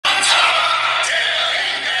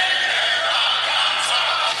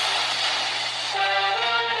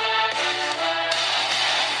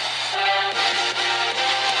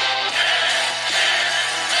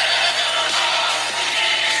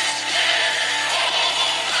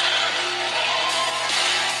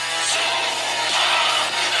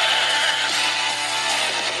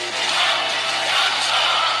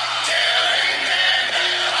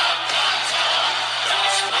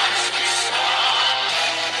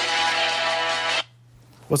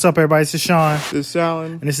What's up, everybody? This is Sean. This is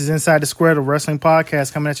Alan. And this is Inside the Square, the wrestling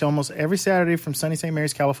podcast, coming at you almost every Saturday from sunny St.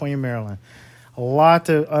 Mary's, California, Maryland. A lot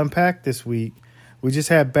to unpack this week. We just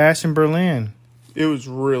had Bash in Berlin. It was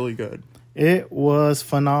really good. It was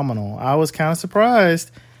phenomenal. I was kind of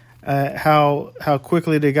surprised at how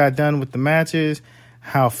quickly they got done with the matches,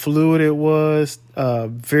 how fluid it was,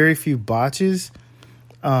 very few botches,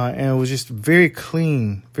 and it was just very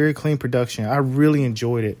clean production. I really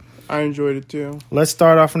enjoyed it. I enjoyed it too. Let's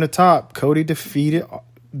start off from the top. Cody defeated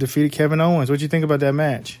Kevin Owens. What'd you think about that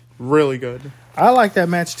match? Really good. I like that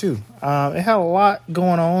match too. It had a lot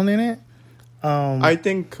going on in it. I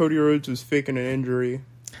think Cody Rhodes was faking an injury.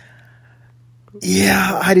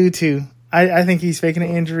 Yeah, I do too. I think he's faking an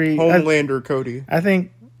injury. Homelander Cody. I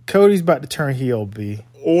think Cody's about to turn heel, B.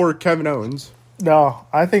 Or Kevin Owens. No,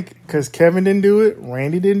 I think because Kevin didn't do it,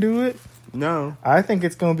 Randy didn't do it. No. I think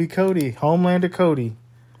it's going to be Cody, Homelander Cody.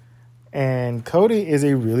 And Cody is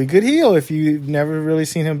a really good heel if you've never really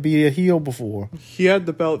seen him be a heel before. He had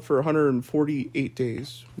the belt for 148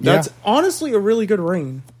 days. That's honestly a really good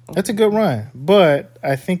reign. That's a good run. But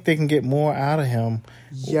I think they can get more out of him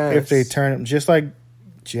if they turn him, just like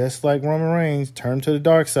Roman Reigns, turn him to the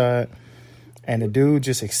dark side, and the dude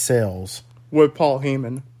just excels. With Paul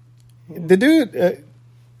Heyman. The dude,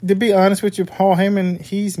 to be honest with you, Paul Heyman,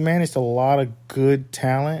 he's managed a lot of good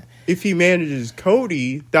talent. If he manages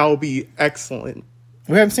Cody, that will be excellent.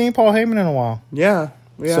 We haven't seen Paul Heyman in a while. Yeah.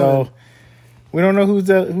 So we don't know who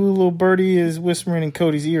little birdie is whispering in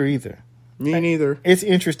Cody's ear either. Me neither. It's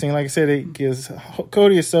interesting. Like I said, because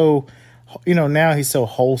Cody is so, now he's so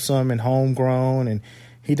wholesome and homegrown, and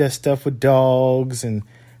he does stuff with dogs, and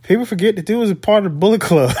people forget the dude was a part of the Bullet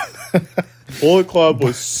Club. Bullet Club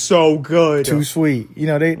was so good. Too sweet.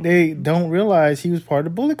 They don't realize he was part of the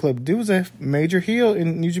Bullet Club. Dude was a major heel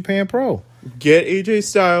in New Japan Pro. Get AJ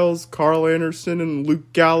Styles, Carl Anderson, and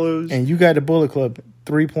Luke Gallows. And you got the Bullet Club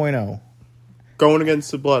 3.0. Going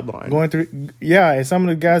against the Bloodline. And some of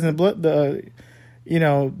the guys in the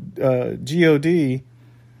GOD,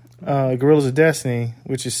 Guerrillas of Destiny,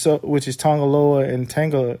 which is Tonga Loa and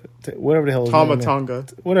Tanga, whatever the hell his name is. Tonga.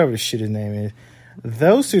 Whatever the shit his name is.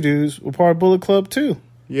 Those two dudes were part of Bullet Club too.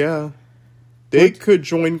 Yeah. They could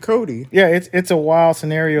join Cody. Yeah, it's a wild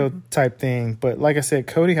scenario type thing. But like I said,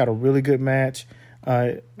 Cody had a really good match.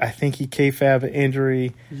 I think he kayfabe an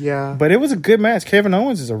injury. Yeah. But it was a good match. Kevin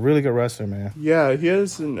Owens is a really good wrestler, man. Yeah, he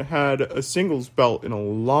hasn't had a singles belt in a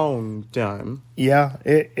long time. Yeah,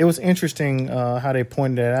 it was interesting how they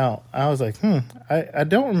pointed that out. I was like, I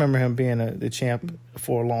don't remember him being the champ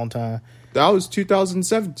for a long time. That was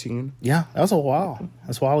 2017. Yeah, that was a while.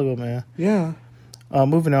 That's a while ago, man. Yeah.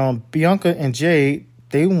 Moving on, Bianca and Jade,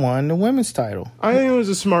 they won the women's title. I think it was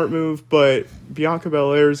a smart move, but Bianca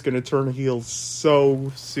Belair is going to turn heel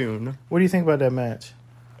so soon. What do you think about that match?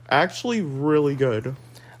 Actually, really good.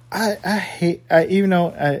 I hate, even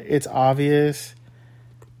though it's obvious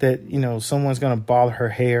that, someone's going to bother her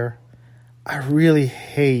hair, I really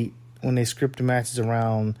hate when they script the matches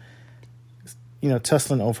around,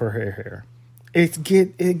 tussling over her hair. It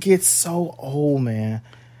gets so old, man.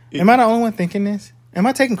 Am I the only one thinking this? Am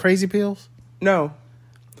I taking crazy pills? No.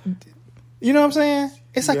 You know what I'm saying?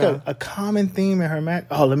 It's like a common theme in her match.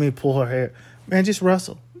 Oh, let me pull her hair. Man, just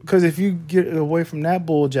wrestle. Because if you get away from that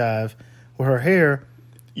bull jive with her hair,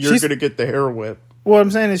 you're going to get the hair whip. What I'm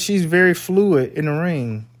saying is she's very fluid in the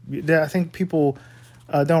ring. I think people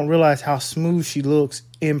don't realize how smooth she looks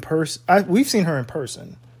in person. We've seen her in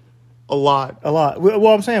person. A lot. Well,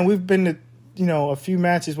 I'm saying we've been to, a few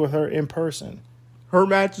matches with her in person. Her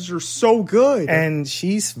matches are so good. And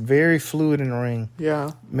she's very fluid in the ring.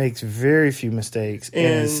 Yeah. Makes very few mistakes.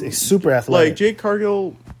 And is super athletic. Like, Jade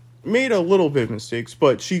Cargill made a little bit of mistakes,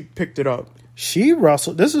 but she picked it up. She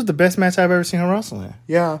wrestled. This was the best match I've ever seen her wrestle in.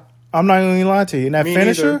 Yeah. I'm not going to lie to you. And that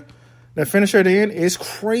finisher at the end is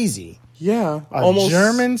crazy. Yeah. Almost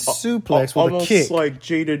German suplex with a kick. Almost like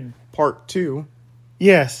Jaded Part 2.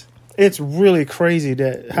 Yes. It's really crazy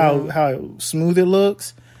that how smooth it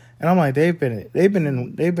looks. And I'm like, they've been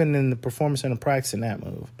in the performance center practicing that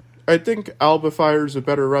move. I think Alba Fire is a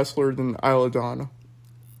better wrestler than Isla Dawn.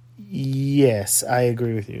 Yes, I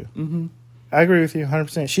agree with you. Mm-hmm. I agree with you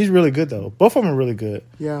 100%. She's really good though. Both of them are really good.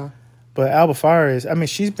 Yeah. But Alba Fire is. I mean,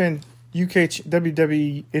 she's been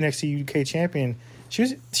WWE NXT UK champion. She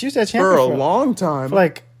was that champion for a long time. For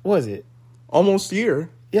like, what was it? Almost a year.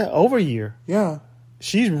 Yeah, over a year. Yeah.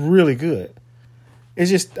 She's really good.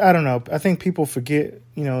 It's just, I don't know. I think people forget,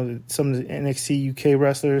 some of the NXT UK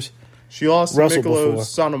wrestlers. She lost to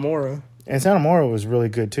Nicholas Sanamora. And Sanamora was really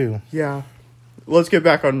good too. Yeah. Let's get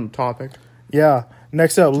back on topic. Yeah.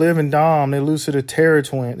 Next up, Liv and Dom. They lose to the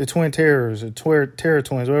Twin Terrors, or Terror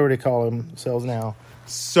Twins, whatever they call themselves now.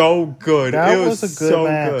 So good. That was a good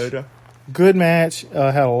match. Good. Good match.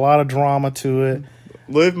 Had a lot of drama to it.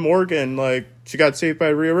 Liv Morgan, like, she got saved by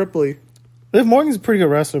Rhea Ripley. Liv Morgan's a pretty good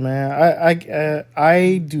wrestler, man. I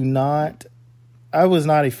was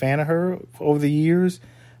not a fan of her over the years,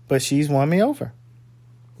 but she's won me over.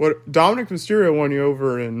 What Dominic Mysterio won you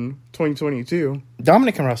over in 2022.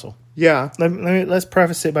 Dominic can wrestle. Yeah. Let's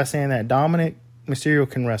preface it by saying that Dominic Mysterio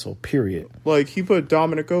can wrestle, period. Like, he put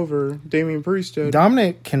Dominic over. Damian Priest did.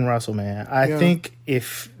 Dominic can wrestle, man. I think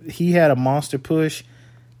if he had a monster push,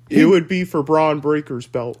 it would be for Braun Breaker's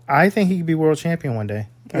belt. I think he could be world champion one day.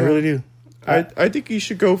 I really do. I think he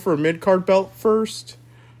should go for a mid-card belt first,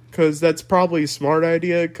 because that's probably a smart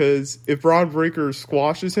idea, because if Braun Breaker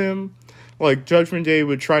squashes him, like, Judgment Day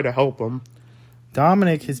would try to help him.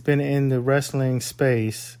 Dominic has been in the wrestling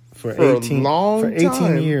space for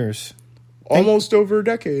 18 years. Almost over a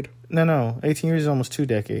decade. No. 18 years is almost 2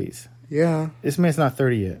 decades. Yeah. This man's not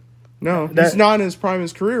 30 yet. No, he's not in his prime of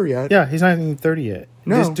his career yet. Yeah, he's not even 30 yet.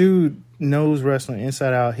 No. This dude knows wrestling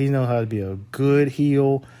inside out. He knows how to be a good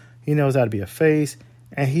heel. He knows how to be a face.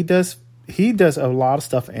 And he does a lot of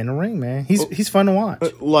stuff in the ring, man. He's fun to watch.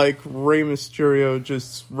 Like Rey Mysterio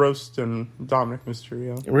just roasting Dominic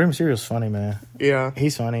Mysterio. Rey Mysterio's funny, man. Yeah.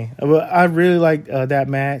 He's funny. But I really like that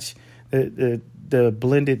match, the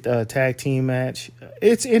blended tag team match.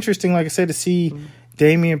 It's interesting, like I said, to see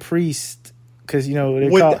Damian Priest, because, you know,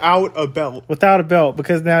 without a belt,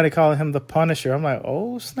 because now they call him the Punisher. I'm like,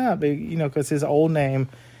 oh snap, because his old name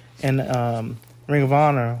in Ring of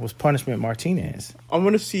Honor was Punishment Martinez. I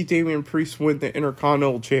want to see Damian Priest win the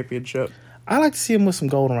Intercontinental Championship. I like to see him with some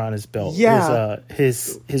gold around his belt. Yeah,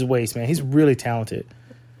 his waist, man. He's really talented.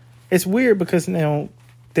 It's weird because, you know,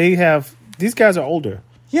 these guys are older.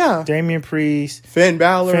 Yeah, Damian Priest, Finn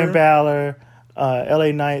Balor,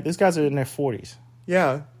 LA Knight. These guys are in their 40s.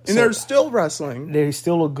 Yeah. And they're still wrestling. They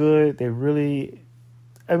still look good. They really,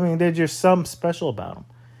 they're just something special about them.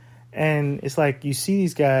 And it's like, you see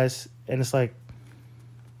these guys, and it's like,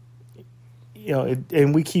 you know,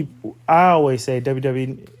 I always say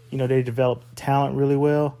WWE, you know, they develop talent really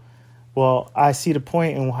well. Well, I see the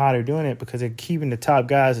point in how they're doing it, because they're keeping the top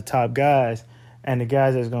guys, and the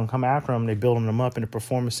guys that's going to come after them, they're building them up in the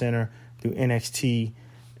Performance Center through NXT,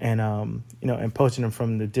 and and poaching them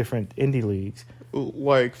from the different indie leagues.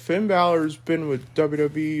 Like, Finn Balor's been with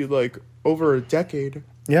WWE like over a decade.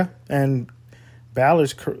 Yeah, and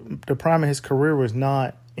Balor's the prime of his career was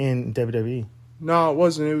not in WWE. No, it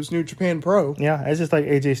wasn't. It was New Japan Pro. Yeah, it's just like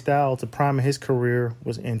AJ Styles. The prime of his career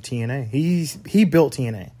was in TNA. He built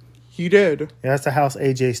TNA. He did. Yeah, that's the house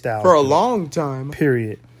AJ Styles for a long time.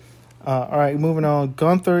 Period. All right, moving on.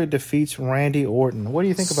 Gunther defeats Randy Orton. What do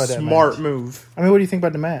you think about that match? Smart move. What do you think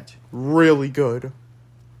about the match? Really good.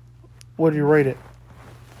 What do you rate it?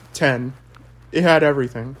 10. It had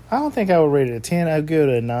everything. I don't think I would rate it a 10. I'd give it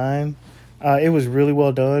a 9. It was really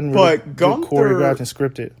well done. But Gunther, choreographed and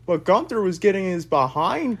scripted. But Gunther was getting his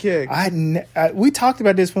behind kicked. We talked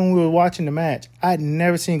about this when we were watching the match. I'd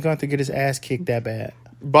never seen Gunther get his ass kicked that bad.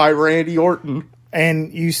 By Randy Orton.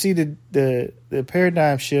 And you see the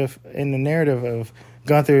paradigm shift in the narrative of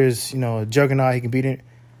Gunther is, you know, a juggernaut. He can beat it.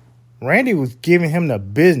 Randy was giving him the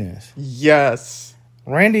business. Yes.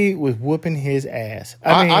 Randy was whooping his ass.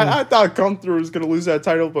 I thought Gunther was going to lose that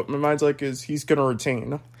title, but my mind's like, he's going to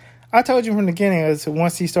retain. I told you from the beginning,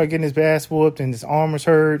 once he started getting his ass whooped and his arm was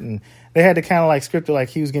hurt, and they had to kind of like script it like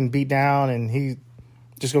he was getting beat down and he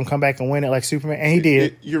just going to come back and win it like Superman. And he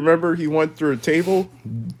did. You remember he went through a table?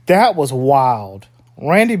 That was wild.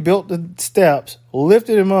 Randy built the steps,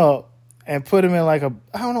 lifted him up, and put him in like I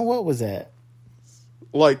don't know, what was that?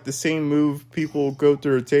 Like the same move people go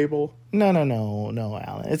through a table? No,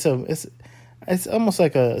 Alan. It's almost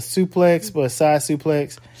like a suplex, but a side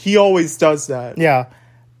suplex. He always does that. Yeah.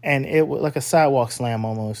 And it was like a sidewalk slam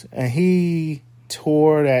almost. And he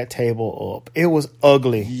tore that table up. It was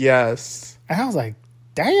ugly. Yes. And I was like,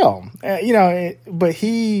 damn. But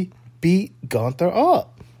he beat Gunther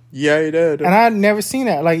up. Yeah, he did. And I'd never seen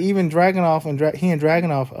that. Like, even Dragunov and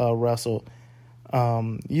Dragunov wrestled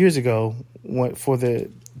years ago for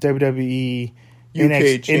the WWE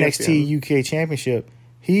NXT UK Championship.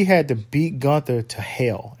 He had to beat Gunther to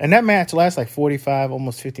hell. And that match lasted like 45,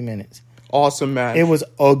 almost 50 minutes. Awesome match. It was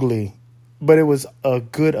ugly, but it was a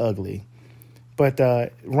good ugly. But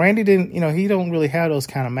Randy didn't, he don't really have those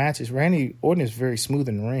kind of matches. Randy Orton is very smooth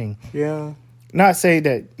in the ring. Yeah. Not say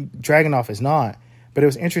that Dragunov is not, but it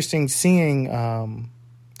was interesting seeing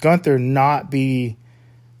Gunther not be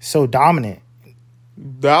so dominant.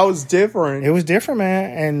 That was different. It was different,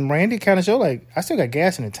 man. And Randy kind of showed, like, I still got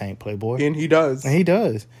gas in the tank, Playboy. And he does. And he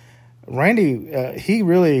does. Randy, he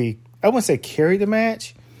really, I wouldn't say carried the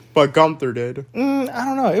match. But Gunther did. I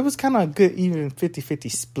don't know. It was kind of a good, even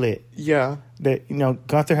 50-50 split. Yeah. That, you know,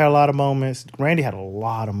 Gunther had a lot of moments. Randy had a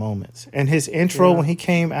lot of moments. And his intro, when he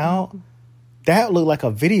came out, that looked like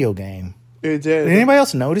a video game. It did. Did anybody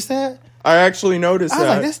else notice that? I actually noticed that.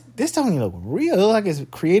 I was like, this don't even look real. It look like it's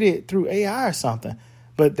created through AI or something.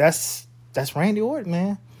 But that's Randy Orton,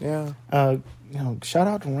 man. Yeah. You know, shout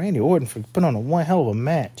out to Randy Orton for putting on one hell of a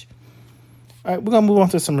match. All right, we're gonna move on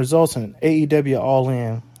to some results in AEW All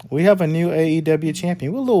In. We have a new AEW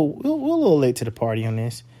champion. We're a little late to the party on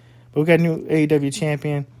this, but we got a new AEW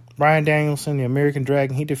champion, Bryan Danielson, the American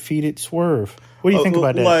Dragon. He defeated Swerve. What do you think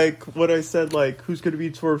about that? Like what I said, like who's going to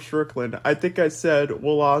beat Swerve Strickland? I think I said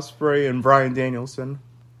Will Ospreay and Bryan Danielson.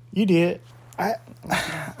 You did. I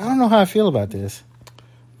don't know how I feel about this.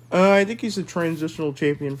 I think he's a transitional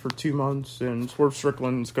champion for 2 months, and Swerve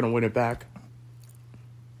Strickland's going to win it back.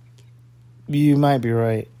 You might be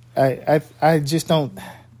right. I just don't.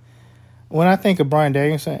 When I think of Bryan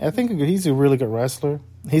Danielson, I think he's a really good wrestler.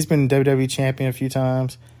 He's been WWE champion a few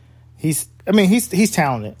times. He's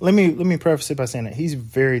talented. Let me preface it by saying that he's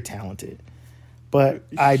very talented, but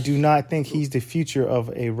I do not think he's the future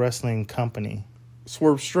of a wrestling company.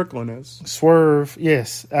 Swerve Strickland is. Swerve,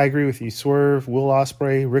 yes, I agree with you. Swerve, Will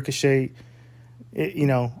Ospreay, Ricochet.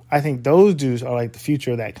 I think those dudes are like the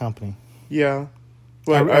future of that company. Yeah.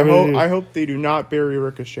 But I hope they do not bury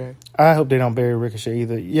Ricochet. I hope they don't bury Ricochet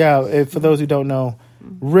either. Yeah, for those who don't know,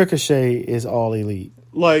 Ricochet is all elite.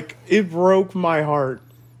 Like, it broke my heart.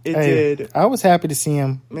 It did. I was happy to see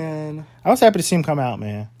him. Man. I was happy to see him come out,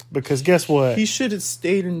 man. Because guess what? He should have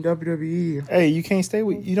stayed in WWE. Hey, you can't stay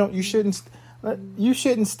with... You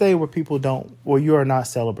shouldn't stay where people don't... Where you are not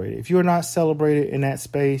celebrated. If you are not celebrated in that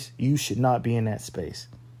space, you should not be in that space.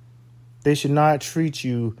 They should not treat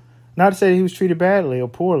you... Not to say that he was treated badly or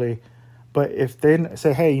poorly, but if they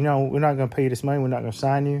say, hey, we're not going to pay you this money, we're not going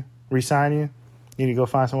to re-sign you, you need to go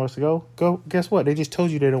find somewhere else to go, guess what? They just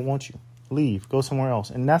told you they don't want you. Leave. Go somewhere else.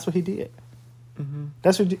 And that's what he did. Mm-hmm.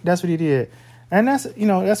 That's what he did. And that's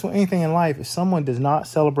what anything in life, if someone does not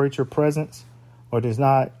celebrate your presence or does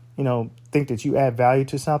not, think that you add value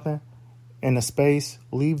to something in a space,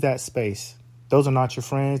 leave that space. Those are not your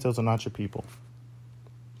friends. Those are not your people.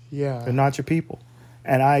 Yeah. They're not your people.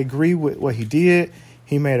 And I agree with what he did.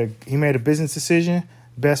 He made a business decision,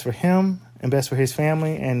 best for him and best for his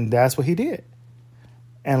family, and that's what he did.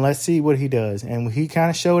 And let's see what he does. And he kind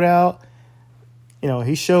of showed out.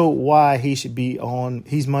 He showed why he should be on.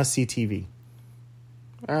 He's must-see TV.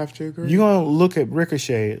 I have to agree. You're gonna look at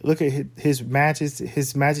Ricochet. Look at his matches.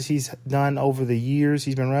 His matches he's done over the years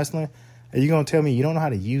he's been wrestling. Are you gonna tell me you don't know how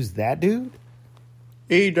to use that dude?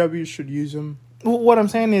 AEW should use him. Well, what I'm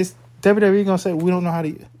saying is WWE gonna say we don't know how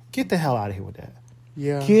to. Get the hell out of here with that.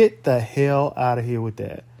 Yeah. Get the hell out of here with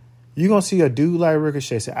that. You're gonna see a dude like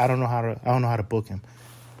Ricochet say, I don't know how to book him.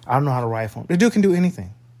 I don't know how to write for him. The dude can do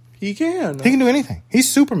anything. He can. He can do anything. He's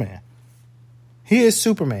Superman. He is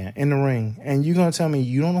Superman in the ring. And you're gonna tell me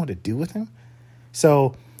you don't know what to do with him?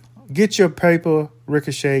 So get your paper,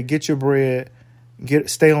 Ricochet, get your bread,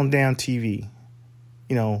 stay on damn TV.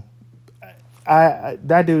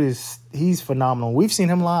 That dude he's phenomenal. We've seen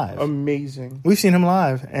him live. Amazing. We've seen him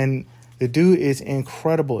live, and the dude is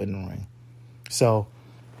incredible in the ring. So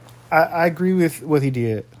I agree with what he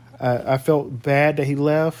did. I felt bad that he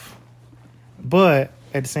left, but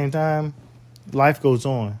at the same time, life goes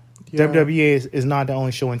on. Yeah. WWE is not the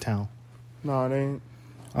only show in town. No, it ain't.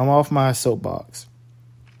 I'm off my soapbox.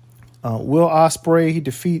 Will Ospreay, he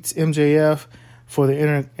defeats MJF for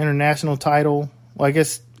the international title. Well, I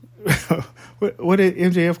guess... What did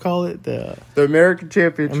MJF call it? The American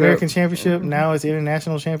Championship. American Championship. Now it's the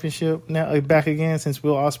International Championship. Now back again since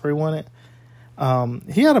Will Ospreay won it.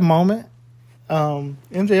 He had a moment.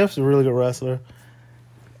 MJF's a really good wrestler.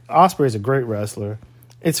 Ospreay's a great wrestler.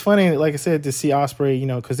 It's funny, like I said, to see Ospreay,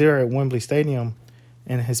 because they're at Wembley Stadium,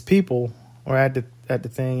 and his people are at the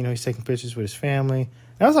thing. He's taking pictures with his family.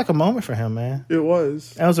 That was like a moment for him, man. It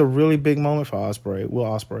was. That was a really big moment for Ospreay. Will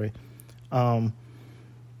Ospreay.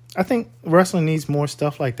 I think wrestling needs more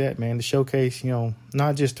stuff like that, man, to showcase,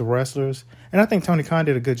 not just the wrestlers. And I think Tony Khan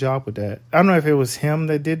did a good job with that. I don't know if it was him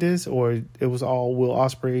that did this or it was all Will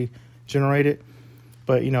Ospreay generated.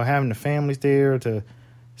 But, having the families there to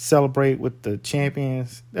celebrate with the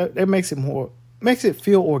champions, that makes it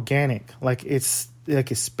feel organic, like it's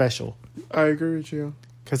special. I agree with you.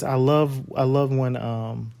 Because I love when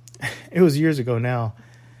it was years ago now.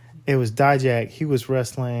 It was Dijak. He was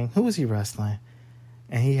wrestling. Who was he wrestling?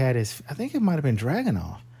 and he had his, I think it might have been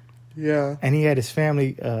Dragunov. Yeah. And he had his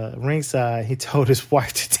family ringside. He told his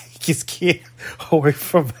wife to take his kid away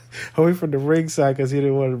from the ringside because he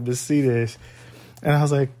didn't want him to see this. And I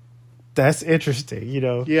was like, that's interesting, you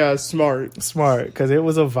know. Yeah, smart, because it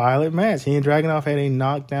was a violent match. He and Dragunov had a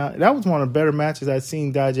knockdown. That was one of the better matches I'd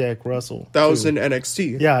seen Dijak wrestle. That was in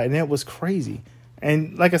NXT. Yeah, and it was crazy.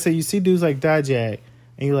 And like I said, you see dudes like Dijak,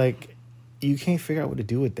 and you're like, you can't figure out what to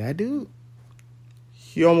do with that dude.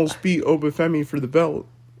 He almost beat Obafemi for the belt.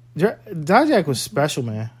 Dijak was special,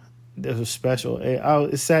 man. It was special.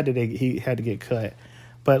 It's sad that he had to get cut.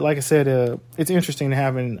 But like I said, it's interesting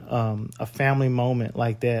having a family moment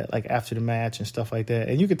like that, like after the match and stuff like that.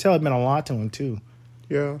 And you could tell it meant a lot to him, too.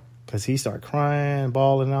 Yeah. Because he started crying,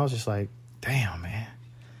 bawling, and I was just like, damn, man.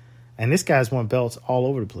 And this guy's won belts all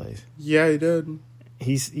over the place. Yeah, he did.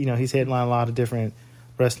 He's headlined a lot of different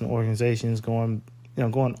wrestling organizations, going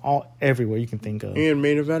all everywhere you can think of. And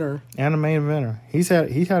main eventer. And a main eventer. He's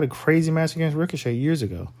had a crazy match against Ricochet years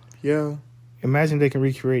ago. Yeah. Imagine they can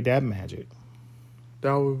recreate that magic.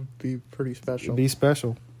 That would be pretty special. It'd be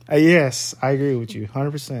special. Yes, I agree with you,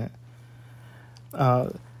 100%.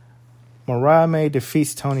 Mariah May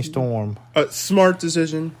defeats Toni Storm. A smart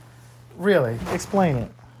decision. Really? Explain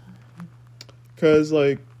it. Because,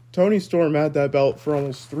 Toni Storm had that belt for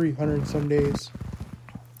almost 300 some days.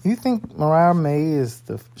 You think Mariah May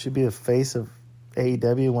should be the face of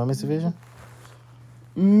AEW Women's Division?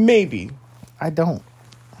 Maybe. I don't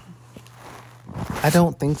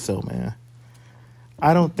think so, man.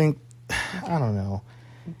 I don't know.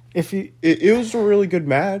 It was a really good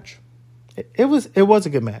match. It was a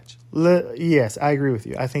good match. Yes, I agree with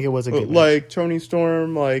you. I think it was a good match. Toni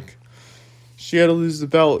Storm, she had to lose the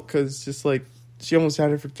belt because she almost had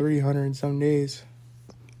it for 300 and some days.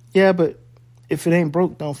 Yeah, but if it ain't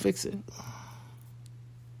broke, don't fix it. You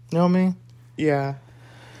know what I mean? Yeah.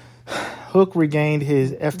 Hook regained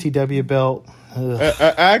his FTW belt.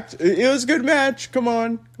 It was a good match. Come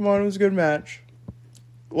on. It was a good match.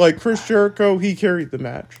 Chris Jericho, he carried the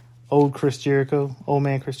match. Old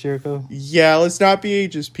man Chris Jericho. Yeah, let's not be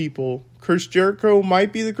ageist, people. Chris Jericho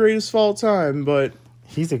might be the greatest of all time, but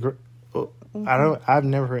he's a great. I've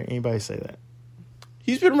never heard anybody say that.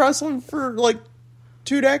 He's been wrestling for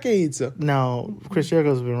 2 decades. No, Chris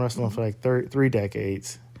Jericho's been wrestling for 3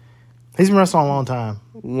 decades. He's been wrestling a long time.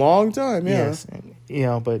 Long time, yeah.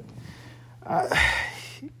 Yes, but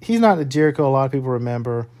he's not the Jericho a lot of people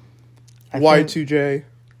remember. Y2J.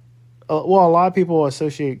 A lot of people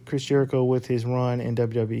associate Chris Jericho with his run in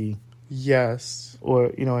WWE. Yes.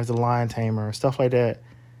 Or, as a lion tamer, stuff like that.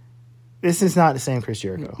 This is not the same Chris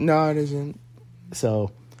Jericho. No, it isn't.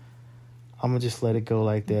 So, I'm going to just let it go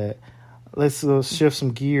like that. Let's shift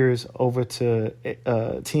some gears over to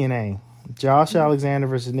TNA. Josh Alexander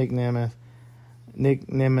versus Nic Nemeth. Nic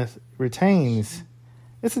Nemeth retains.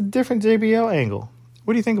 It's a different JBL angle.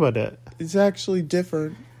 What do you think about that? It's actually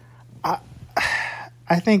different.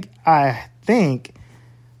 I think,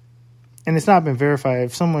 and it's not been verified.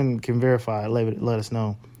 If someone can verify, let us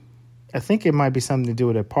know. I think it might be something to do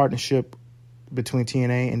with a partnership between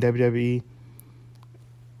TNA and WWE.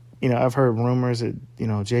 I've heard rumors that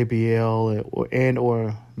JBL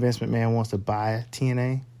or Vince McMahon wants to buy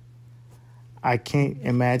TNA. I can't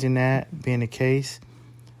imagine that being the case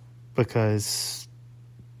because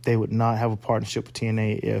they would not have a partnership with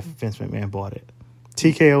TNA if Vince McMahon bought it.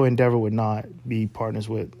 TKO Endeavor would not be partners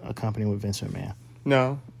with a company with Vince McMahon.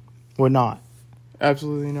 No. Would not.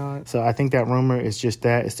 Absolutely not. So I think that rumor is just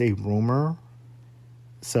that. It's a rumor.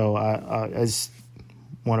 So I just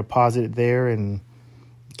want to pause it there and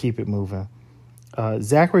keep it moving.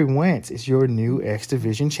 Zachary Wentz is your new X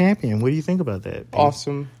Division champion. What do you think about that? Pete?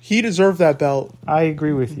 Awesome. He deserved that belt. I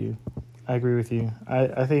agree with you. I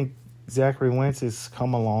think Zachary Wentz has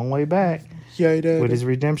come a long way back. Yeah, he did. With his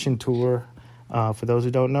redemption tour. For those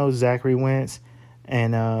who don't know, Zachary Wentz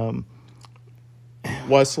and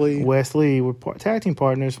Wesley were tag team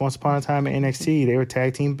partners once upon a time at NXT. They were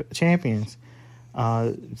tag team champions.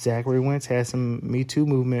 Zachary Wentz had some Me Too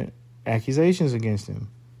movement accusations against him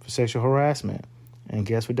for sexual harassment. And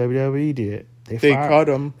guess what WWE did? They cut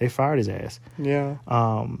him. They fired his ass. Yeah.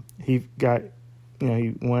 He got,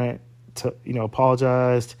 he went to,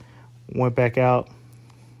 apologized, went back out.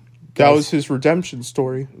 That was his redemption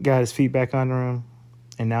story. Got his feet back under him,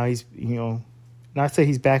 and now he's, not say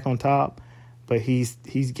he's back on top, but he's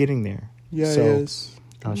getting there. Yeah, he is.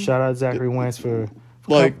 Shout out Zachary Wentz for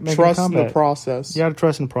trust in the process. You got to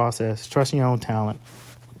trust in the process. Trust in your own talent.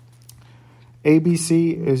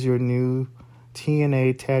 ABC is your new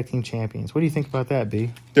TNA Tag Team Champions. What do you think about that,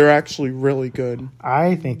 B? They're actually really good.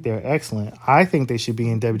 I think they're excellent. I think they should be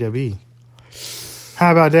in WWE.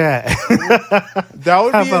 How about that? That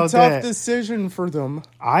would How be a about tough that? decision for them.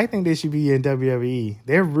 I think they should be in WWE.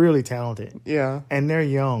 They're really talented. Yeah. And they're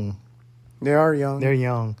young. They are young. They're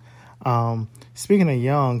young. Speaking of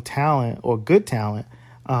young talent or good talent,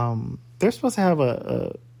 they're supposed to have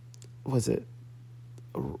a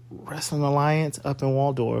Wrestling Alliance up in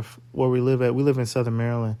Waldorf where we live at. We live in Southern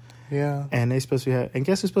Maryland. Yeah. And they supposed to and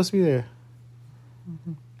guess who's supposed to be there?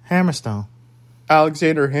 Mm-hmm. Hammerstone.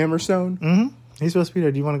 Alexander Hammerstone? Mm-hmm. He's supposed to be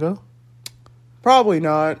there. Do you want to go? Probably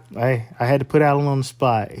not. I had to put Alan on the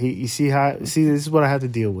spot. You see this is what I have to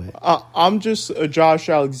deal with. I'm just a Josh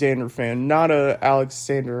Alexander fan, not a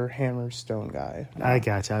Alexander Hammerstone guy. No. I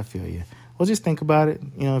got you. I feel you. Well, just think about it.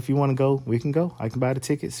 You know, if you want to go, we can go. I can buy the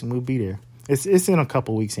tickets and we'll be there. It's in a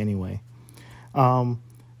couple weeks anyway.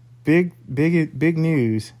 Big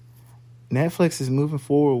news. Netflix is moving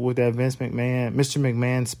forward with that Mr.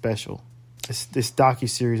 McMahon special. This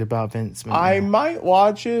docuseries about Vince McMahon. I might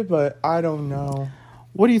watch it, but I don't know.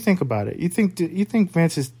 What do you think about it? You think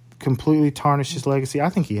Vince has completely tarnished his legacy? I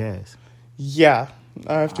think he has. Yeah,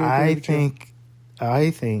 I have to agree with you.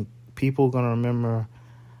 I think people are going to remember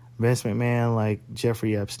Vince McMahon like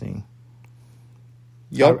Jeffrey Epstein.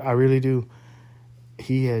 Yep. I really do.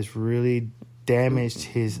 He has really damaged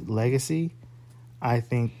his legacy. I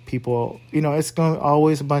think people, it's going to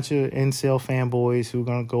always a bunch of incel fanboys who are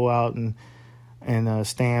going to go out and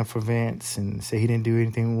stand for Vince and say he didn't do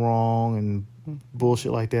anything wrong and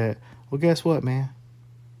bullshit like that. Well, guess what, man?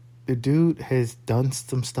 The dude has done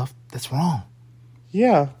some stuff that's wrong.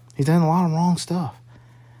 Yeah. He's done a lot of wrong stuff.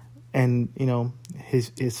 And,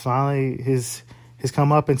 his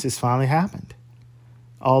comeuppance has finally happened.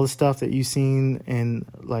 All the stuff that you've seen in,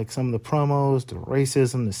 like, some of the promos, the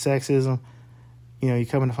racism, the sexism, you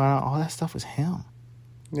come to find out all that stuff was him.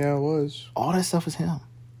 Yeah, it was. All that stuff was him.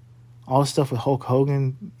 All the stuff with Hulk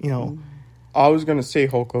Hogan, I was going to say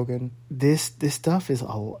Hulk Hogan. This stuff is,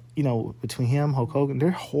 between him, Hulk Hogan,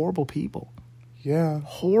 they're horrible people. Yeah.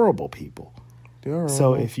 Horrible people. They are.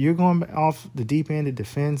 So if you're going off the deep end to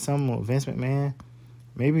defend someone with Vince McMahon,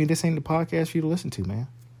 maybe this ain't the podcast for you to listen to, man.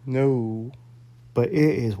 No. But it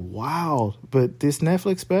is wild. But this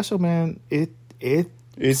Netflix special, man, it's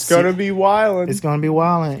going to be wildin'. It's going to be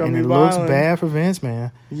wildin'. And it looks bad for Vince,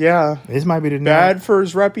 man. Yeah. This might be the bad for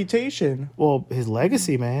his reputation. Well, his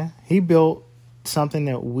legacy, man. He built something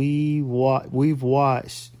that we've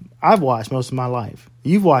watched. I've watched most of my life.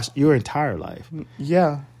 You've watched your entire life.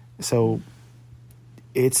 Yeah. So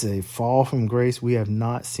it's a fall from grace we have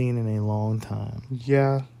not seen in a long time.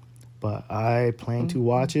 Yeah. But I plan to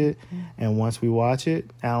watch it, and once we watch it,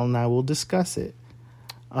 Alan and I will discuss it.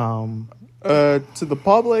 To the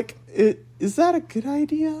public, is that a good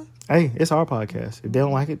idea? Hey, it's our podcast. If they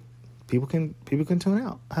don't like it, people can tune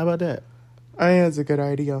out. How about that? I think it's a good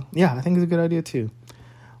idea. Yeah, I think it's a good idea too.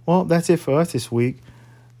 Well, that's it for us this week.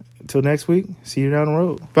 Until next week, see you down the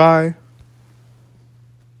road. Bye.